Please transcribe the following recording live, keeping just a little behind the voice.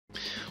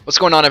What's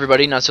going on,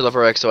 everybody?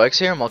 NotSoLoverXOX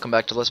here, and welcome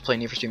back to Let's Play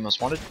Need for Speed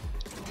Most Wanted.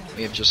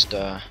 We have just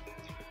done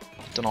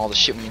all the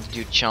shit we need to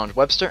do to challenge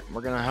Webster. We're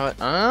gonna have it.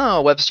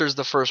 Oh, Webster's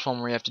the first one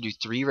where we have to do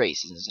 3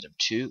 races instead of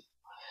 2.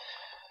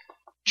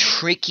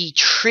 Tricky,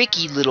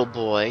 tricky little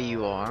boy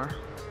you are.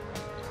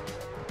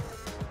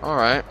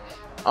 Alright.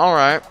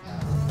 Alright.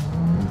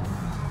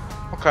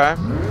 Okay.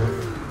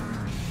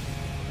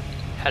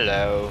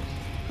 Hello.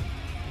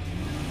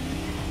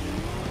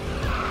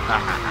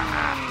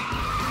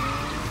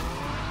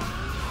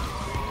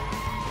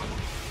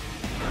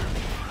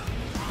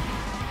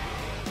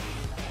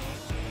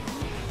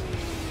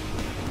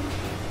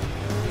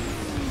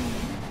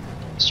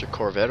 Mr.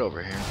 Corvette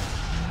over here.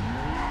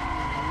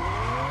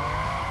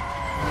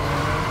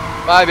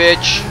 Bye,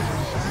 bitch.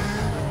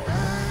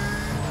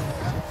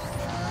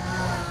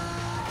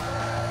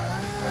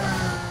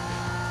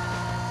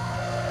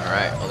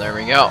 Alright, well, there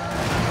we go.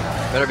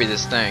 Better be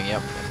this thing.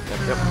 Yep.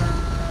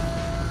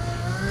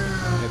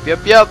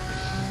 Yep.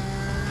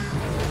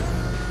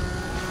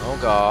 Oh,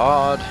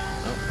 God.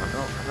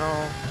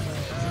 No.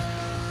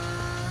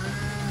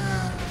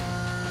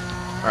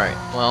 Alright,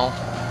 well.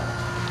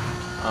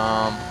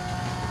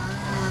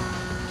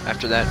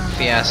 After that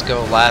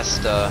fiasco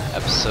last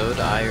episode,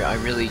 I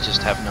really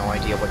just have no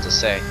idea what to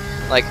say.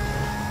 Like,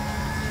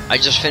 I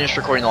just finished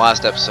recording the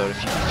last episode.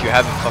 If you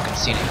haven't fucking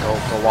seen it, go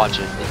watch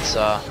it. It's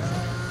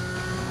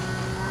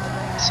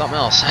something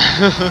else.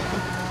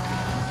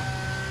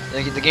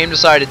 The game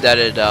decided that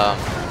it I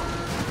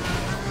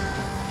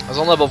was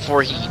on level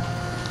 4 heat,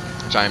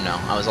 which I am now.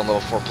 I was on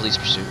level 4 police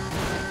pursuit,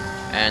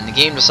 and the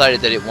game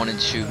decided that it wanted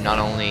to not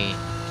only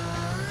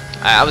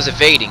I was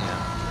evading them.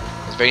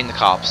 I was evading the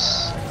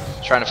cops,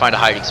 trying to find a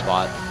hiding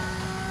spot,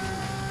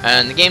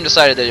 and the game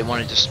decided that it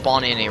wanted to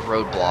spawn in a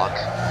roadblock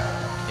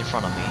in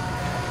front of me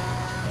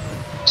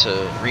to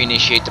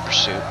reinitiate the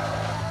pursuit.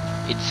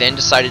 It then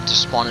decided to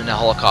spawn in a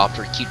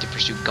helicopter to keep the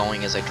pursuit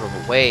going as I drove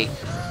away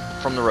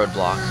from the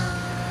roadblock,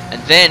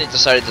 and then it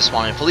decided to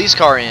spawn a police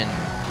car in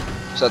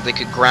so that they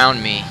could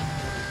ground me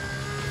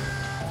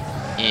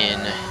in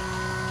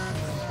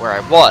where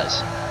I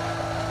was.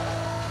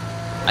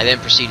 I then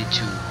proceeded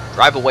to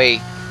drive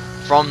away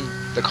from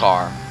the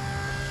car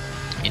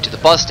into the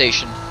bus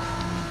station,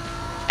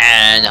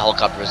 and the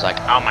helicopter was like,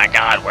 oh my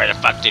god, where the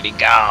fuck did he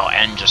go?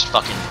 And just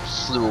fucking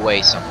flew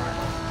away somewhere.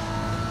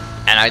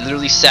 And I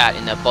literally sat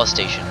in that bus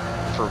station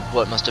for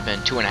what must have been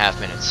 2.5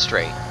 minutes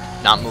straight,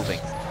 not moving.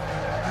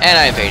 And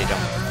I evaded him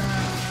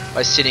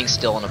by sitting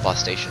still in a bus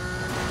station.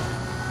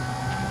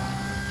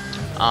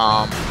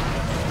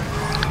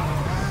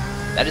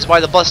 That is why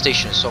the bus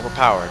station is so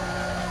overpowered.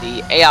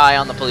 The AI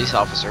on the police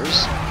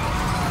officers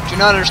do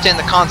not understand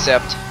the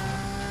concept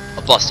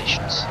of bus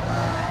stations.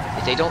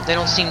 They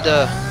don't seem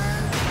to.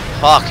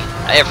 Fuck,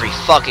 every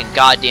fucking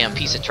goddamn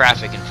piece of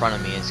traffic in front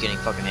of me is getting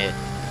fucking hit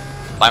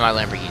by my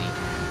Lamborghini.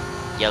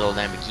 Yellow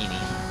Lamborghini.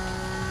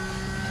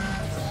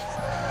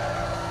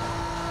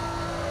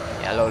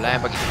 Yellow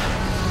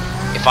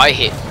Lamborghini. If I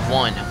hit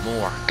one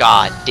more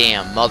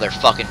goddamn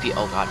motherfucking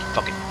oh god,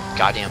 fucking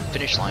goddamn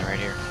finish line right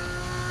here.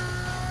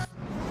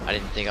 I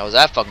didn't think I was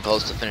that fucking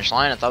close to the finish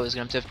line. I thought I was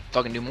gonna have to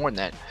fucking do more than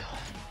that.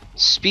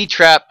 Speed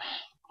trap.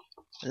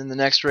 And then the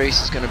next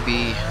race is gonna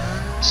be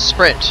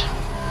sprint.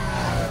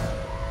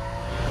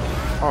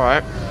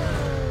 Alright.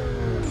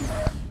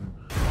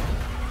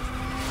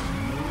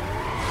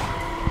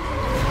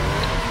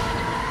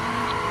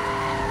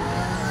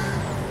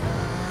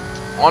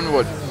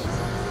 Onward.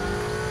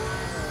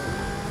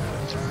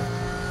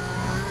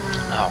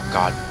 Oh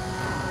god.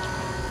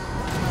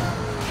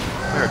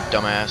 You're a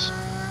dumbass.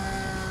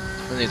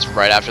 I think it's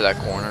right after that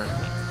corner.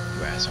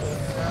 You asshole.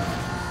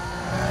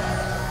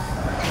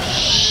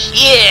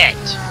 Shit!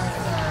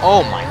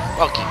 Oh my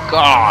fucking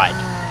god!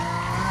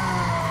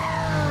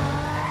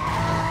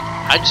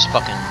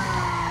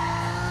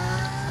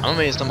 I'm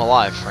amazed I'm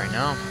alive right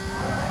now,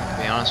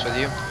 to be honest with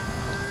you.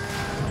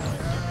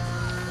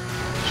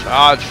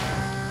 Charge!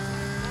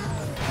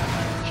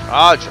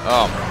 Charge!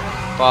 Oh my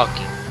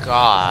fucking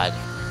god.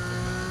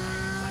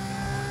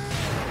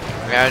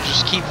 We gotta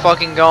just keep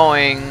fucking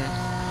going.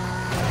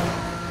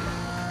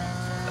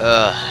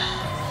 Ugh.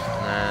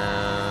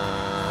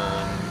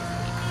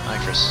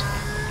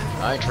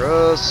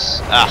 Nitrous.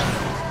 Ah.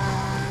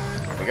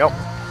 There we go.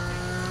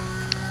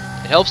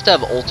 It helps to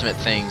have ultimate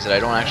things that I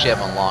don't actually have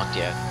unlocked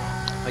yet.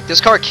 Like,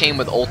 this car came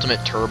with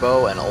ultimate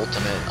turbo and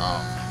ultimate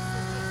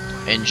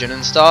engine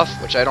and stuff,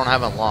 which I don't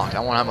have unlocked.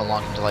 I won't have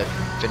unlocked until I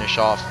finish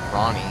off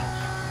Ronnie.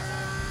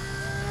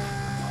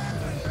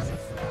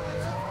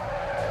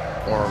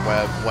 Or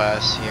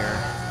Wes here.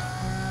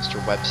 Mr.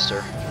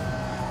 Webster.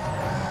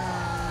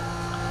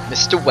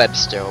 Mr.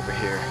 Webster over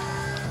here.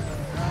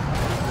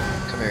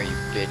 Come here, you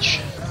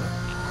bitch.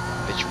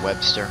 Bitch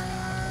Webster.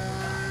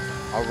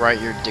 I'll write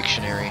your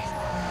dictionary.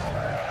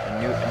 A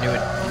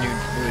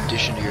new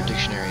addition to your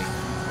dictionary.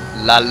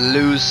 La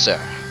loser.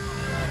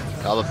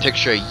 I'll have a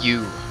picture of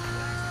you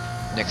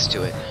next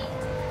to it.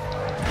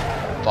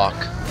 Fuck.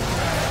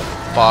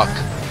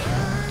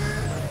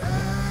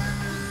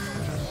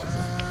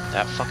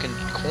 That fucking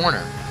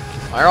corner.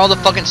 Why are all the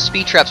fucking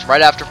speed traps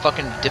right after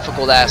fucking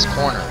difficult ass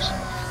corners?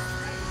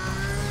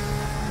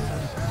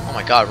 Oh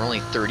my god, we're only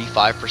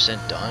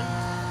 35% done.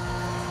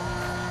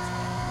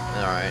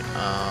 Alright,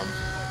 I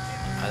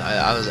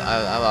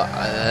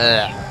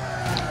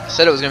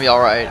said it was gonna be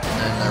alright, and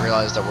then I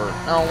realized that we're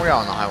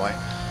on the highway.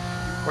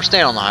 We're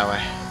staying on the highway.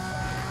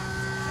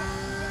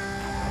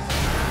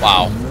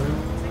 Wow.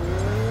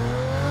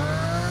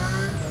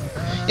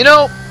 You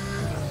know,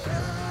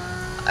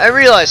 I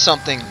realized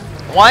something.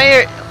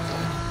 Why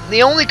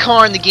the only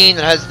car in the game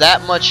that has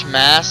that much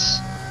mass?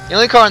 The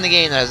only car in the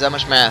game that has that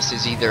much mass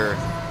is either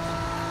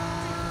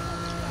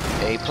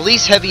a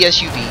police heavy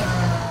SUV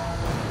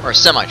or a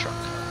semi-truck.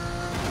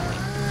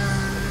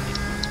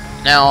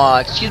 Now,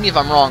 excuse me if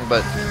I'm wrong,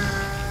 but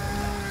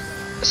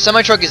a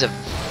semi-truck is a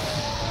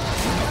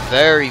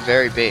very,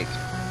 very big.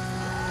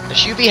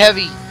 SUV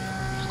heavy,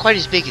 not quite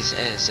as big as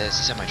a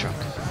semi-truck.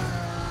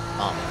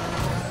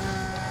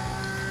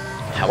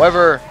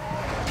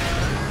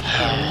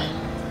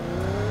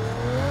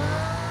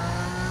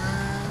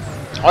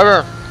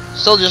 However,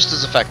 still just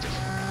as effective.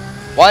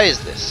 Why is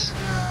this?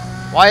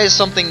 Why is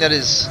something that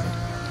is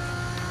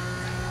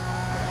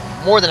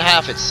more than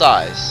half its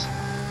size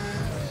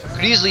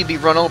could easily be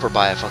run over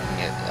by a fucking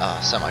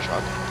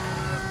semi-truck?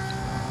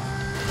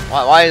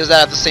 Why does that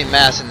have the same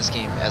mass in this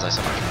game as a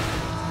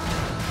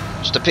semi-truck?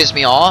 Just to piss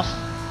me off?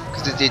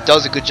 Because it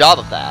does a good job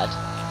of that.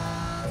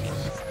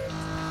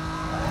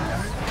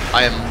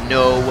 I am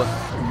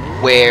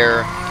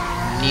nowhere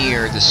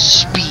near the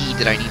speed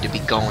that I need to be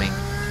going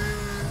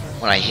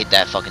when I hit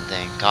that fucking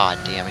thing. God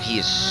damn it, he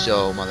is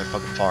so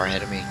motherfucking far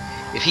ahead of me.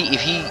 If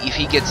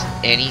he gets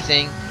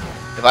anything,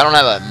 if I don't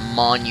have a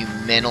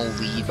monumental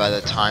lead by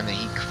the time that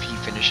he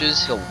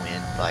finishes, he'll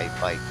win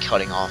by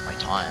cutting off my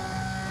time.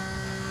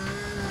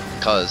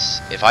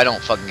 Because if I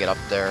don't fucking get up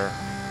there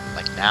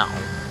like now,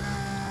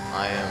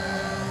 I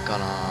am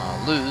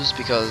gonna lose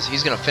because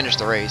he's gonna finish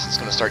the race. It's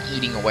gonna start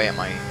eating away at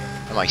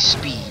my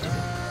speed,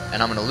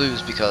 and I'm gonna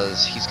lose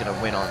because he's gonna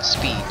win on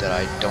speed that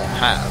I don't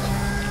have.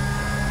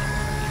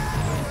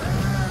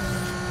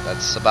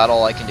 That's about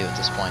all I can do at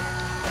this point.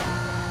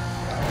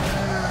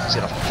 He's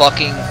gonna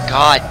fucking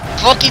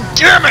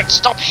damn it!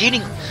 Stop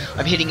hitting!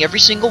 I'm hitting every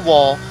single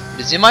wall that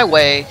is in my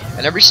way,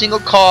 and every single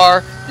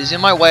car that is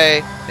in my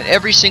way, and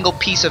every single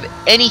piece of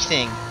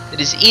anything that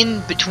is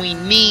in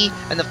between me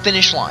and the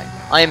finish line.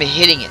 I am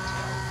hitting it.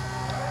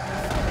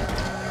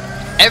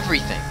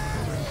 Everything.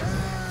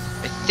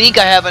 I think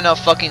I have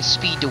enough fucking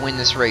speed to win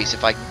this race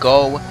if I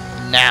go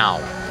now.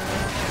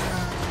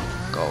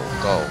 Go.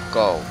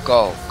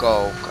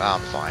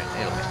 I'm fine.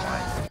 It'll be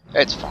fine.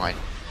 It's fine.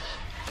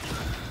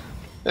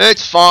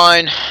 It's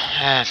fine.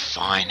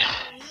 Fine.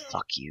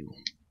 Fuck you.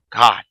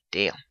 God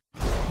damn.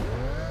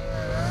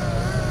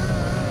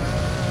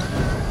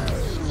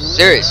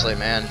 Seriously,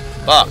 man.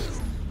 Fuck.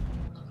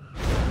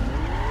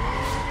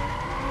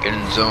 Get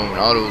in zone.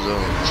 Auto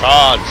zone.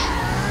 Charge.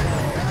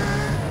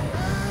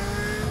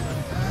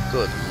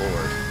 Good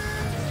lord.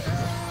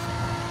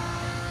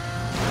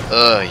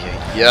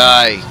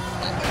 Yay.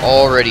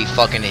 Already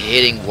fucking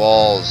hitting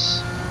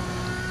walls.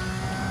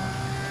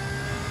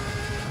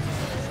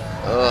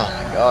 Oh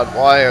my god,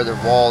 why are there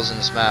walls in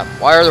this map?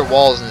 Why are there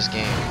walls in this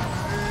game?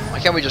 Why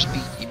can't we just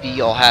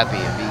be all happy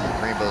and be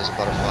rainbows and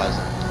butterflies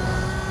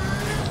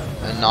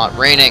and not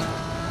raining?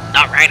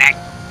 Not raining!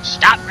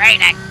 Stop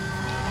raining!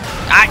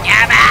 God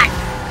damn it!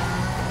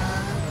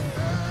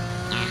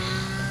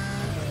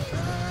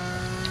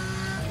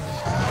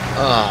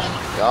 Oh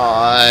my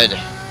god.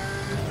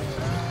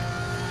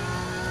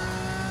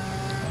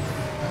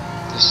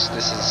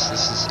 This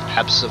is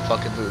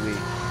absolutely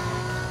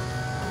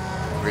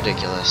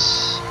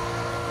ridiculous.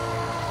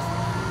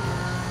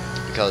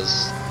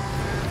 Because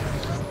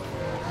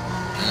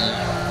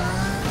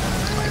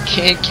I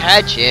can't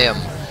catch him.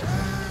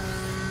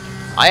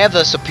 I have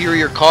the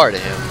superior car to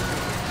him.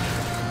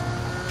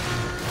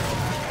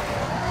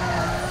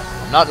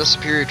 I'm not the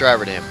superior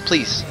driver to him.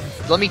 Please,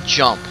 let me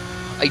jump.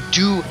 I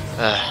do.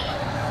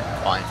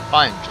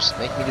 Fine. Just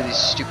make me do these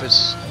stupid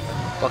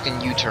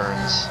fucking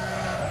U-turns.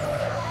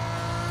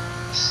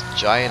 This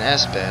giant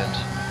S-bend.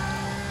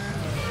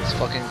 It's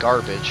fucking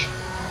garbage.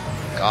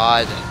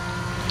 God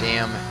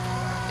damn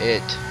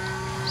it.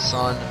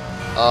 Son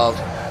of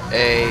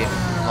a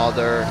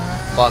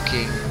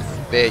motherfucking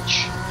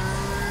bitch.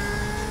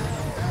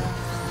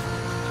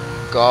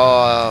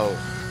 Go.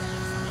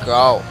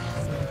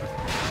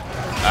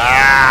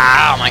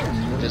 Ah, my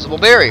invisible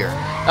barrier.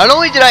 Not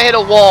only did I hit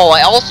a wall,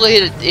 I also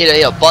hit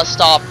a bus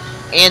stop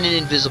and an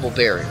invisible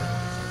barrier.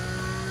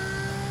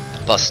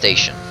 Bus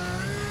station.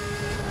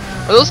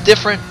 Are those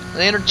different? Are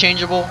they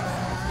interchangeable?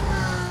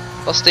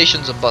 Bus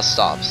stations and bus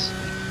stops.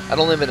 I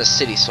don't live in a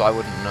city, so I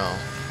wouldn't know.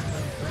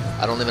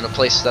 I don't live in a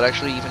place that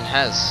actually even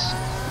has...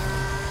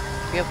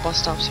 Do we have bus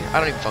stops here? I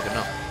don't even fucking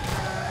know.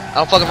 I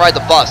don't fucking ride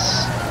the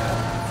bus.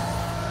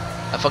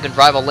 I fucking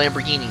drive a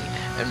Lamborghini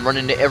and run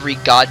into every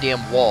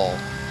goddamn wall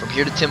from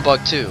here to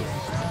Timbuktu.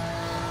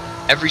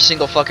 Every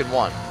single fucking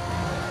one.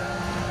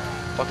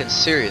 Fucking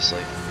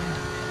seriously.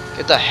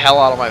 Get the hell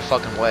out of my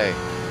fucking way.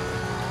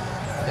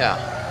 Yeah.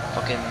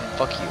 Fucking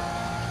fuck you.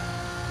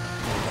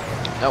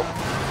 Nope.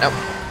 Nope.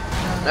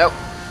 Nope.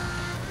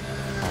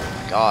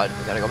 Oh my god,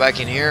 we gotta go back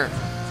in here.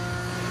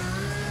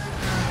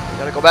 We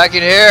gotta go back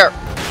in here.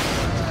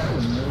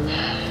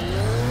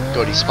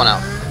 Good, he spun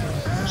out.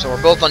 So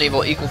we're both on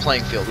equal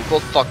playing field. We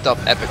both fucked up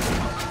epically.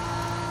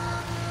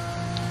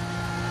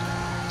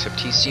 Except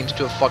he seems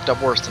to have fucked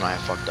up worse than I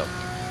have fucked up.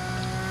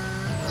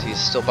 So he's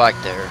still back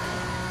there.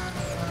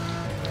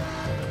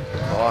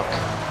 Fuck.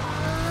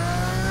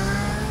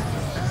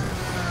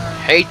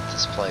 Hate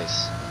this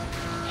place.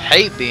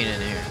 Hate being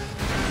in here.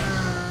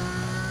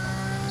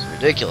 It's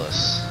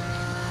ridiculous.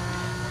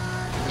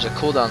 There's a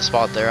cooldown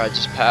spot there I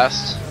just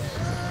passed.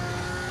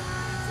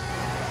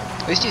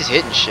 At least he's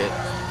hitting shit.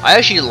 I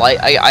actually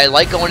I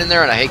like going in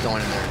there and I hate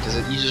going in there because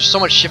there's so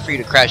much shit for you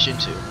to crash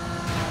into.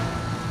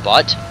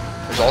 But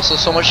there's also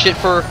so much shit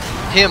for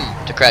him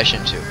to crash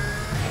into.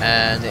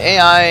 And the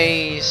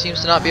AI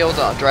seems to not be able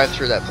to drive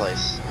through that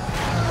place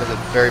with a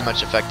very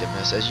much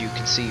effectiveness, as you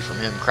can see from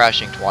him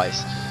crashing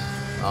twice.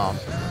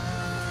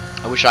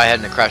 I wish I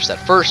hadn't crashed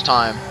that first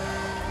time,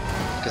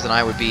 because then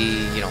I would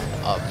be, you know,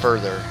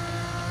 further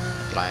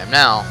than I am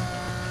now.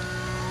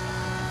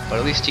 But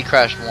at least he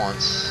crashed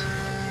once,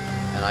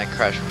 and I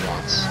crashed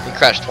once. He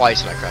crashed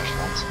twice, and I crashed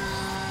once.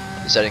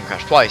 At least I didn't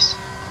crash twice.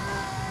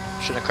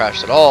 Shouldn't have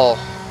crashed at all,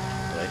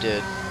 but I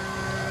did.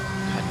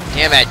 God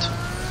damn it!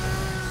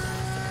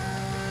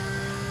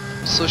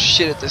 I'm so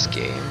shit at this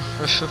game.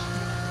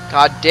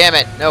 God damn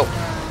it! No.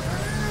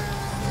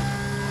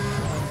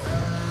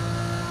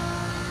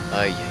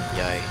 Ay ay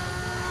ay.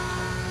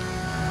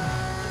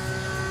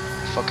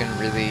 I fucking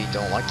really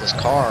don't like this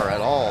car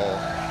at all.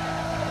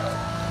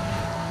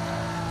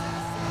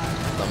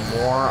 The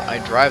more I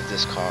drive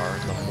this car,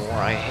 the more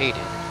I hate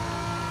it.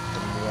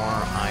 The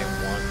more I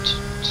want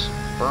to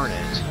burn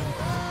it.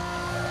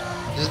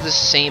 This is the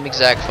same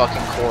exact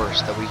fucking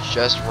course that we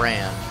just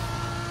ran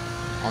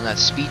on that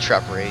speed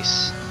trap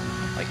race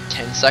like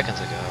 10 seconds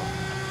ago.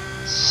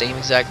 Same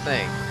exact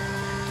thing.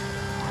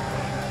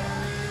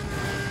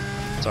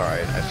 It's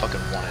alright, I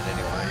fucking won it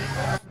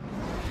anyway.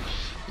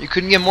 You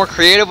couldn't get more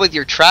creative with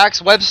your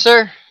tracks,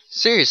 Webster?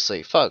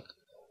 Seriously, fuck.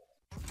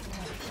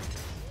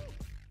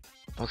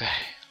 Okay.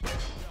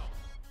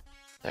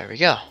 There we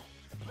go.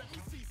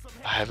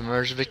 I have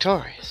emerged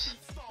victorious.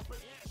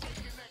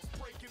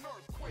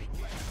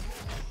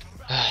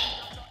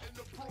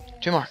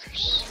 2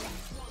 markers.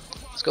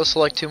 Let's go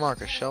select 2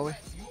 markers, shall we?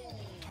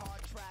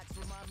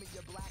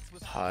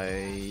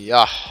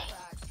 Hiya.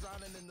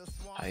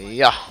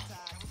 Hiya.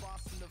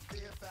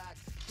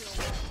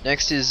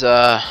 Next is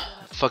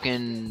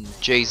fucking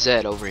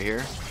JZ over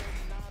here.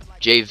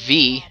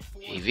 JV.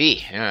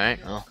 AV.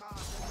 Alright, well.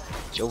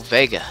 Joe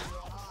Vega.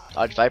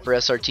 Dodge Viper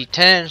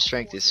SRT10.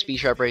 Strength is speed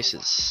trap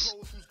races.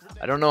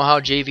 I don't know how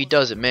JV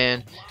does it,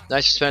 man.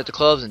 Nights are spent at the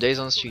clubs and days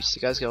on the streets. The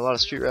guy's got a lot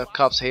of street rep.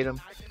 Cops hate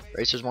him.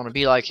 Racers want to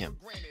be like him.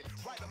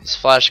 His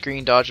flash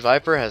screen Dodge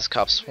Viper has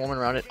cops swarming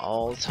around it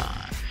all the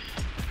time.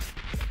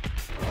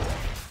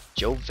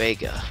 Joe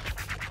Vega.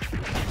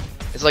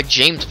 It's like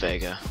James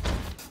Vega.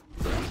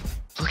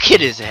 Look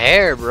at his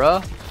hair, bro.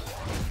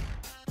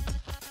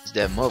 He's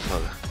that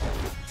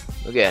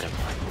motherfucker. Look at him.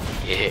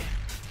 Yeah.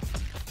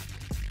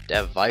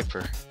 That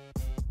Viper.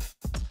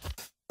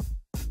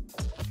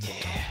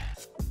 Yeah.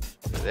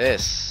 Look at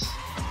this.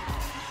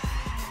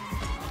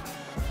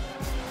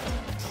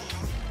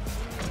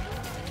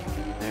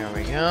 There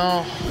we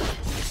go.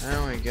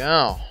 There we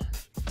go.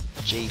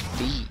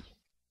 JV.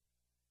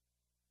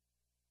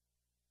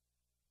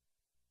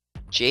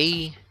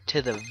 J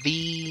to the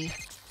V.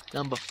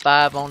 Number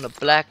 5 on the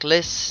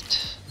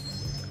blacklist.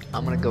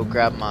 I'm gonna go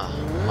grab my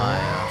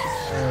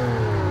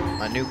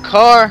new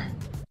car,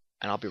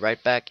 and I'll be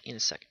right back in a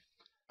second.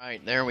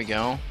 Alright, there we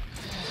go.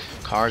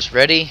 Car's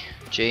ready.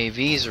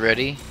 JV's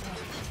ready.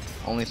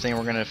 Only thing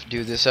we're gonna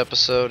do this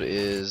episode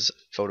is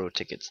photo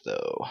tickets,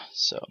 though.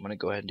 So I'm gonna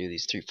go ahead and do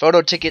these 3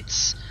 photo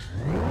tickets.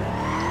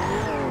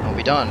 I'll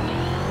be done.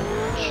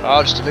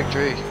 Charge to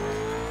victory.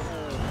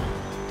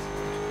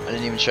 I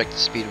didn't even check the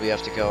speed we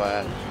have to go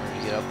at in order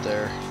to get up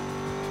there.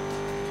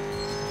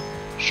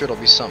 Sure, it'll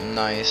be something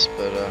nice,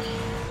 but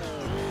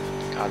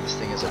God, this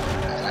thing is an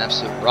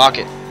absolute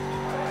rocket.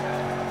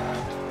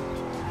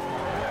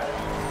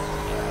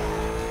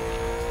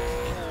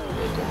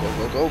 Go, go,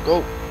 go,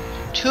 go, go.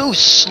 Too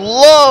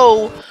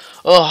slow.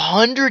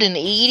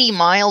 180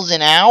 miles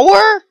an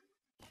hour.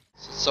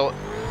 So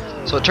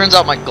it turns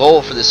out my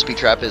goal for this speed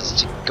trap is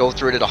to go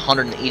through it at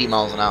 180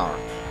 miles an hour,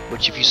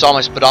 which, if you saw my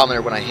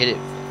speedometer when I hit it,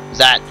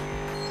 was at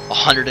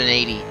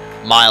 180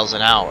 miles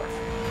an hour.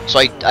 So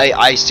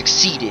I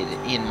succeeded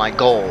in my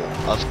goal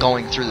of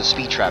going through the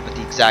speed trap at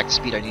the exact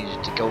speed I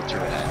needed to go through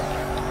it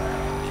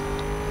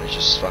at. But it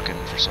just fucking,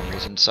 for some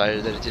reason,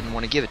 decided that it didn't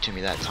want to give it to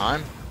me that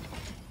time.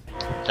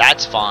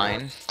 That's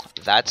fine.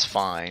 That's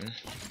fine.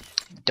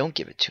 Don't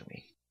give it to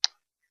me.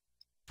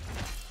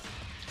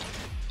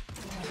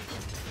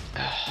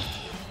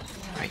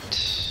 Right.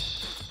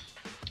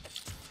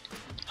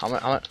 I'm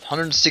at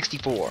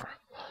 164.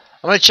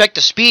 I'm gonna check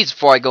the speeds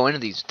before I go into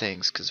these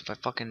things, because if I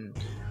fucking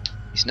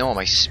You know what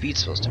my speed's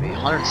supposed to be.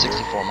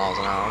 164 miles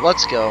an hour.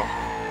 Let's go.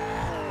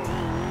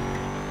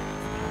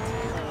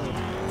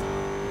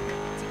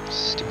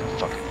 Stupid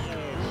fucking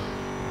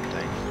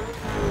thing.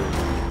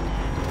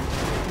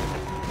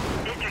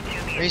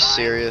 Are you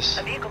serious?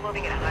 A vehicle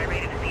moving at a high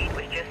rate of speed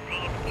was just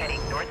seen heading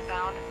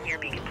northbound near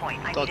Beacon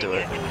Point. Don't do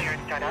it. You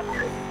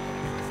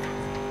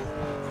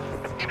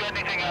got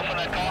anything else on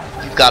that call?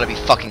 You've got to be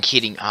fucking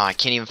kidding. Ah, I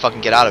can't even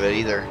fucking get out of it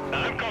either.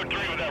 I'm code 3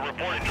 with that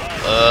reported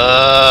driver.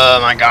 Oh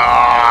my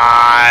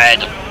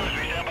god!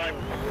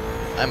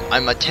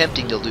 I'm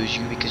attempting to lose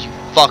you because you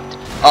fucked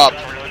up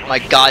my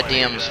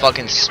goddamn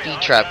fucking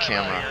speed trap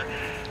camera.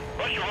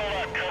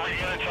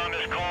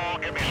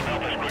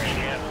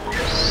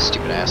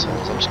 Stupid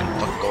assholes. I'm just gonna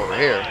fucking go over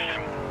here.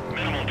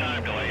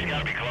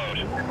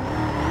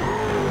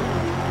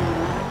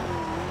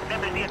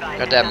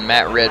 Got that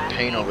matte red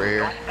paint over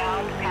here.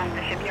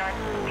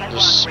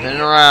 Just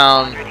spinning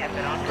around,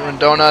 doing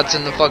donuts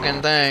in the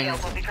fucking thing.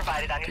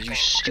 Because you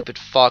stupid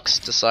fucks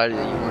decided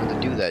that you wanted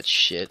to do that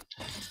shit.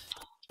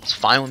 It's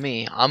fine with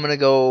me. I'm gonna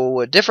go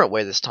a different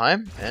way this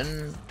time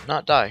and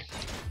not die.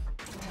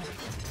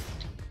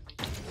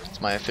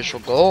 It's my official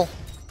goal.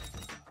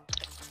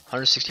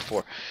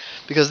 164.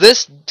 Because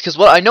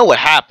what I know what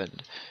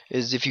happened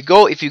is if you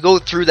go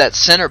through that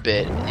center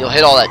bit, you'll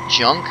hit all that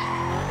junk.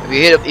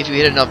 If you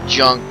hit enough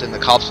junk, then the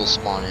cops will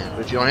spawn in. But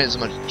if you don't hit as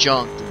much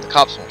junk, then the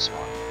cops won't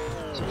spawn.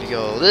 So if you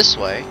go this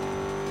way,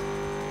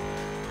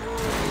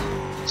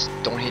 just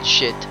don't hit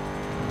shit.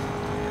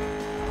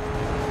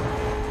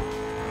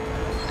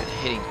 Fucking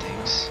hitting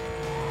things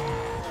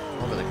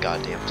all over the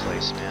goddamn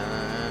place,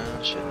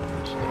 man. Shit.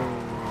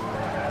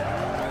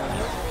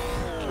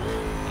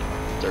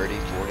 30,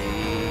 40.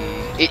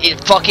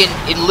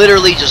 It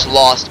literally just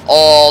lost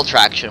all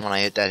traction when I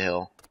hit that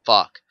hill.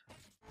 Fuck.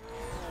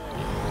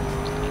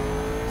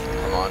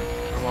 Come on,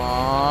 come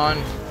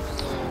on.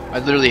 I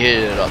literally hit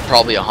it at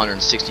probably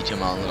 162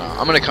 miles an hour.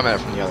 I'm gonna come at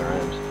it from the other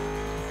end.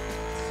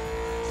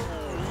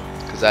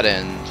 Cause that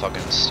end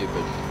fucking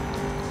stupid.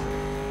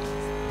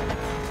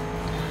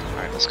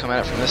 Alright, let's come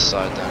at it from this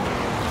side then.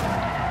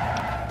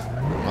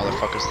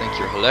 Motherfuckers think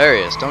you're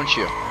hilarious, don't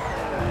you?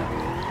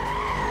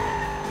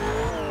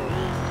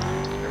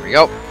 There we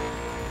go.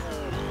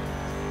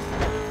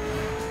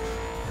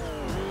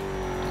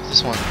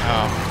 This one,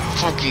 oh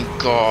fucking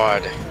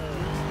god.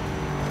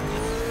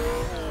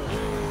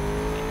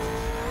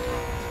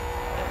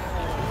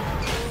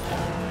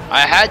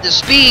 I had the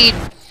speed,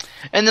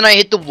 and then I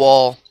hit the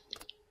wall,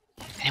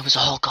 and it was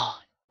all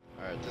gone.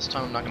 Alright, this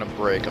time I'm not gonna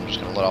brake, I'm just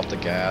gonna let off the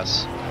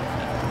gas.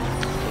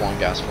 Full on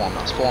gas, full on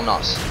nos, full on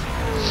nos.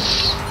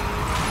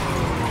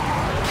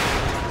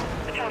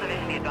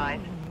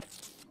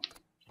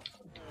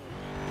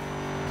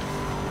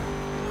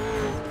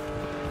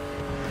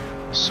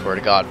 Swear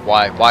to God,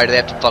 why do they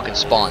have to fucking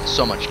spawn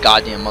so much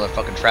goddamn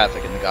motherfucking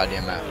traffic in the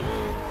goddamn map?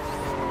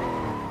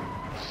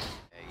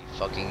 You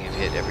fucking have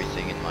hit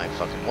everything in my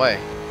fucking way.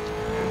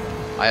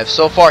 I have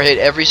so far hit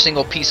every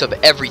single piece of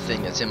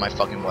everything that's in my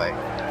fucking way.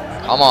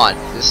 Come on,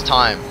 this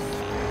time.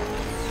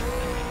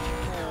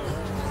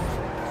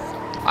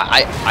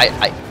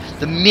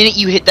 The minute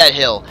you hit that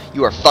hill,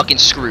 you are fucking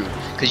screwed,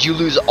 because you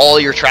lose all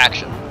your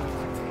traction.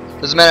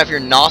 Doesn't matter if you're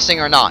nosing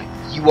or not,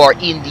 you are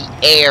in the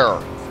air.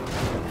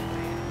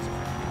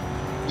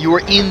 You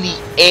are in the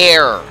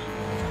air.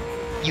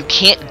 You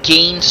can't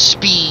gain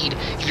speed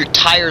if your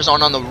tires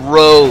aren't on the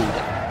road.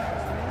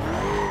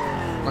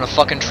 I'm gonna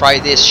fucking try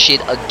this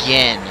shit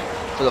again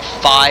for the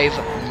 5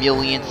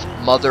 millionth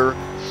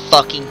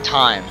motherfucking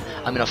time.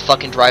 I'm gonna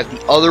fucking drive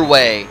the other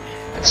way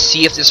and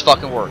see if this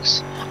fucking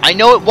works. I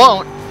know it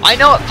won't. I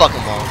know it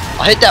fucking won't.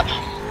 I'll hit that.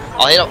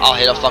 I'll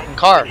hit a fucking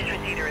car. It's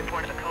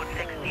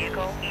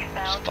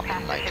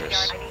fucking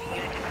nitrous. I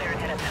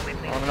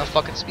don't have enough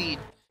fucking speed.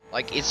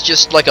 Like, it's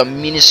just like a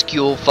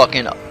minuscule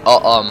fucking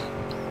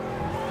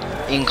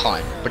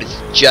incline, but it's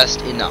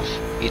just enough.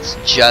 It's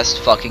just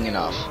fucking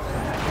enough.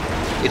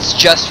 It's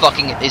just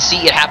fucking.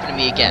 See, it happened to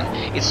me again.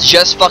 It's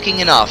just fucking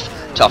enough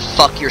to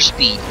fuck your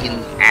speed in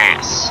the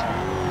ass.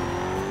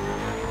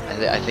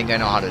 I think I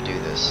know how to do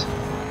this.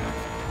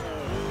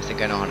 I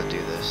think I know how to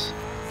do this.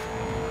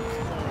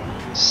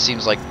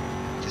 Seems like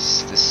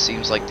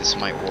this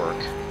might work.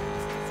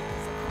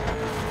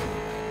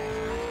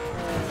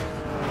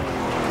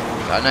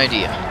 Got an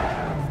idea.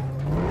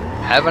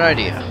 Have an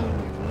idea.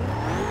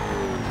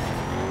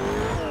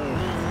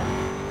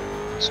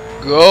 Let's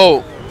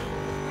go.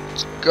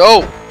 Let's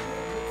go.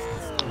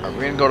 Alright,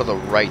 we're gonna go to the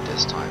right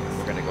this time.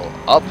 We're gonna go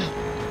up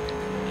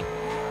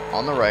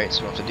on the right,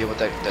 so we don't have to deal with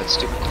that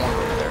stupid corner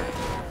over there.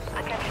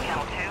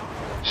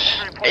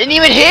 I didn't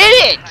even hit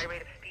it!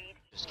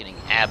 Just getting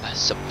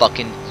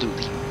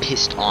abso-fucking-lutely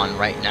pissed on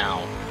right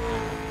now.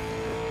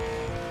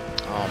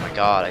 Oh my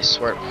god, I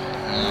swear.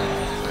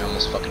 I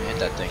almost fucking hit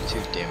that thing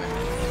too, damn it.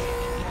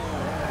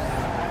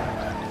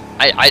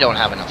 I don't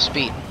have enough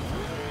speed.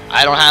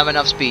 I don't have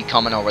enough speed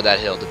coming over that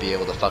hill to be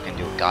able to fucking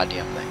do a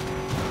goddamn thing.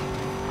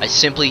 I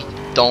simply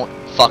don't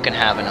fucking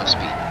have enough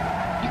speed.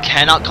 You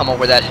cannot come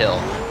over that hill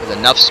with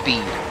enough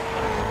speed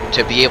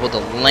to be able to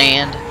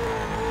land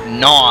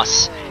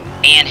NOS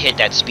and hit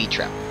that speed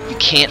trap. You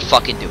can't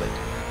fucking do it.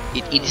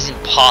 It is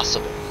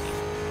impossible.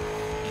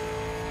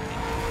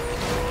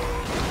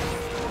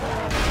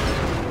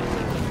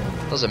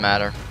 Doesn't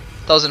matter.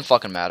 Doesn't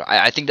fucking matter.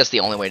 I think that's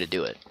the only way to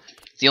do it.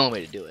 It's the only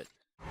way to do it.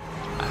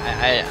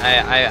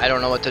 I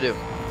don't know what to do.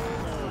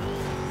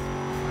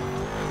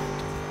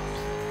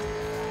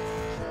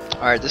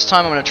 Alright, this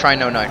time I'm gonna try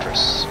no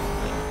nitrous.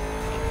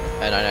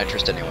 And I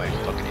nitrous anyway,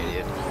 fucking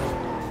idiot.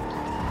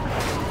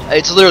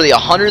 It's literally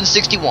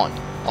 161,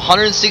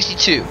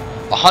 162,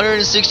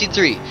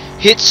 163,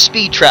 hit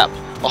speed trap,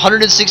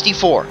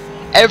 164.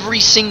 Every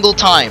single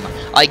time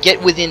I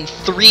get within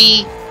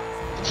 3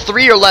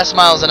 or less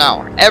miles an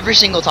hour. Every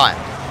single time.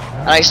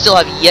 And I still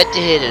have yet to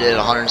hit it at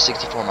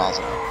 164 miles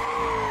an hour.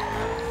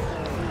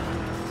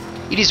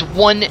 It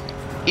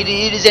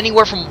is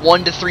anywhere from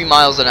 1 to 3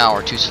 miles an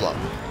hour too slow.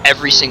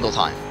 Every single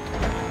time.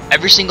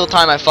 Every single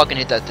time I fucking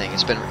hit that thing,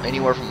 it's been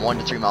anywhere from 1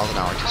 to 3 miles an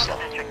hour too slow.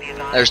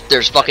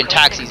 There's fucking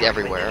taxis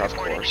everywhere, of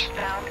course.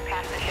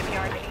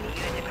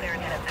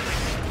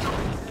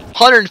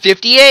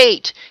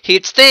 158!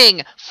 Hits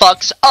thing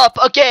fucks up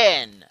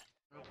again!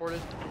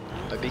 Reported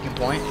by Beacon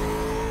Point.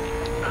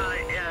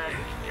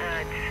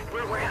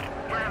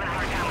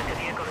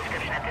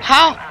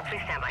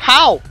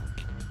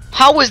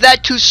 How was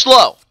that too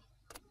slow?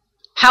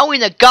 How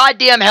in the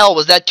goddamn hell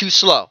was that too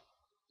slow?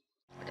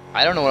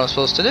 I don't know what I'm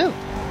supposed to do.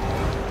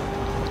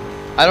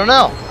 I don't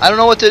know. I don't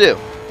know what to do.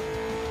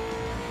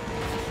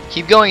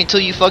 Keep going until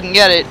you fucking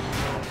get it.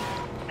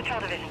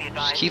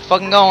 Just keep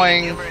fucking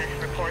going.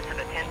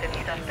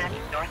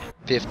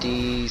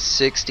 50,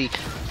 60,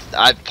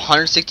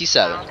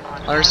 167,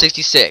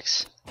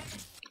 166.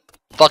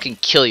 Fucking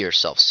kill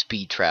yourself,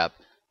 speed trap.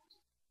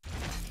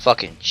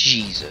 Fucking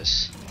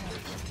Jesus.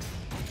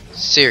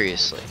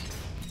 Seriously.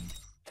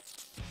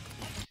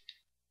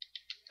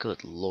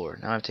 Good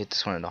lord. Now I have to hit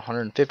this one at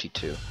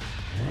 152.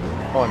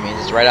 Oh, I mean,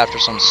 it's right after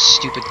some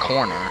stupid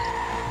corner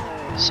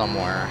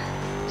somewhere.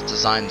 It's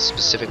designed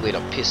specifically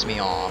to piss me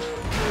off.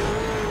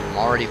 I'm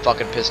already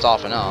fucking pissed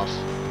off enough.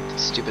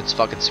 Stupid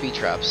fucking speed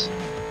traps.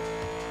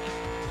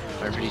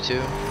 152.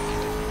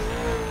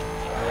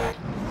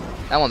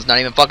 That one's not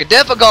even fucking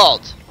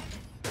difficult!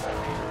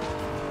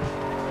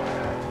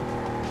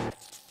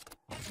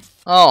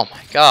 Oh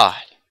my god.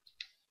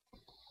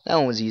 That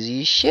one was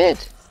easy as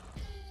shit.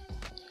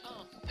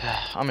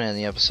 I'm gonna end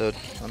the episode.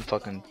 I'm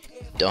fucking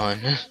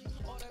done.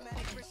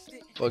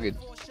 Fucking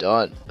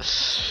done.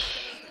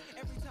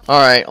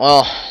 Alright,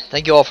 well,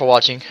 thank you all for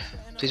watching.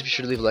 Please be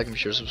sure to leave a like and be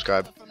sure to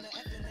subscribe.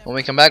 When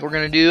we come back, we're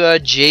gonna do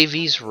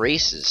JV's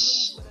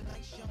races.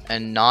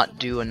 And not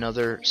do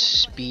another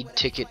speed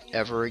ticket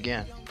ever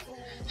again.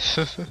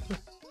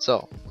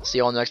 So, see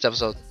you all in the next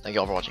episode. Thank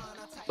you all for watching.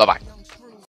 Bye-bye.